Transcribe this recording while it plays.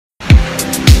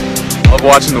love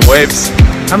watching the waves.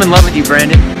 I'm in love with you,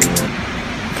 Brandon.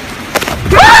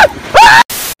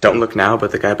 Don't look now,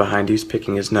 but the guy behind you's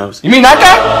picking his nose. You mean that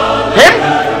guy? Him?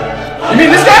 You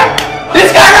mean this guy?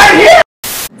 This guy right here?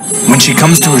 When she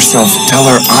comes to herself, tell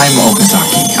her I'm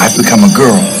Okazaki. I've become a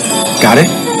girl. Got it?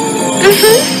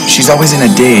 Mm-hmm. She's always in a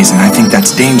daze, and I think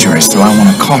that's dangerous, so I want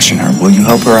to caution her. Will you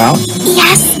help her out?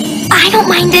 Yes, I don't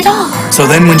mind at all. So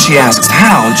then when she asks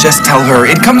how, just tell her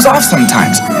it comes off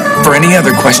sometimes. For any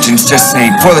other questions, just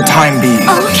say, for the time being.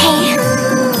 Okay.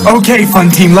 Okay, fun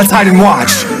team, let's hide and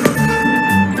watch.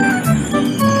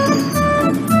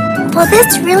 Will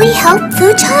this really help,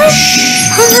 Futar?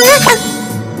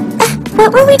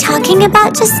 What were we talking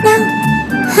about just now?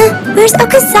 Where's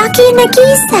Okazaki and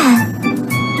Nagisa?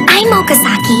 I'm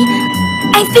Okazaki.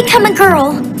 I've become a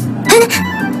girl.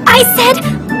 I said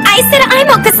I'm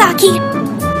Okazaki.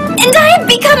 And I have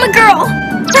become a girl.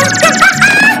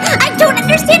 I don't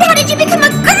understand. How did you become a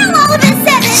girl all of a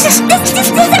sudden? This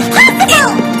just isn't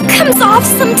possible. Comes off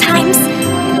sometimes.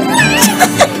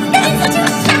 That is too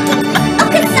shocking.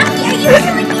 Okazaki, are you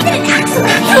telling me that it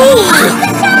actually all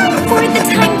the time? For the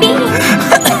time being.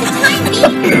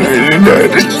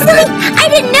 Easily? I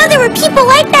didn't know there were people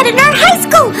like that in our high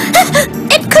school.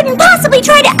 It couldn't possibly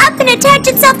try to up and attach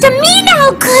itself to me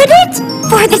now, could it?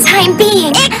 For the time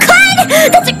being. It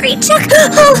could? That's a great check.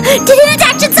 Oh, did it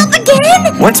attach itself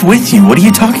again? What's with you? What are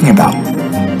you talking about?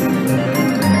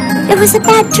 It was a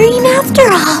bad dream after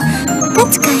all.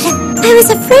 That's good. I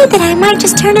was afraid that I might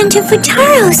just turn into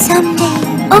Futaro someday.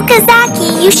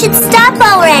 Okazaki, you should stop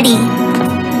already.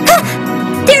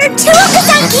 There are two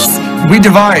Okazakis! We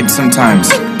divide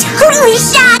sometimes. I'm totally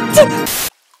shocked!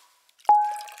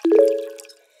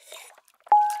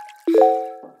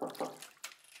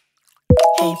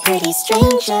 Hey pretty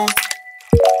stranger,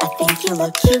 I think you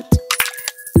look cute.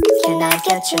 Can I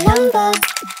get your number?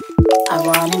 I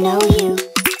wanna know you.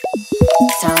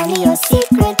 Tell me your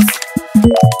secrets,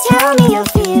 tell me your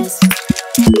fears.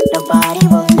 Nobody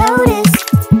will notice,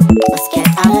 let's get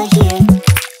out of here.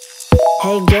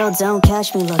 Hey girl, don't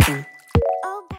catch me looking.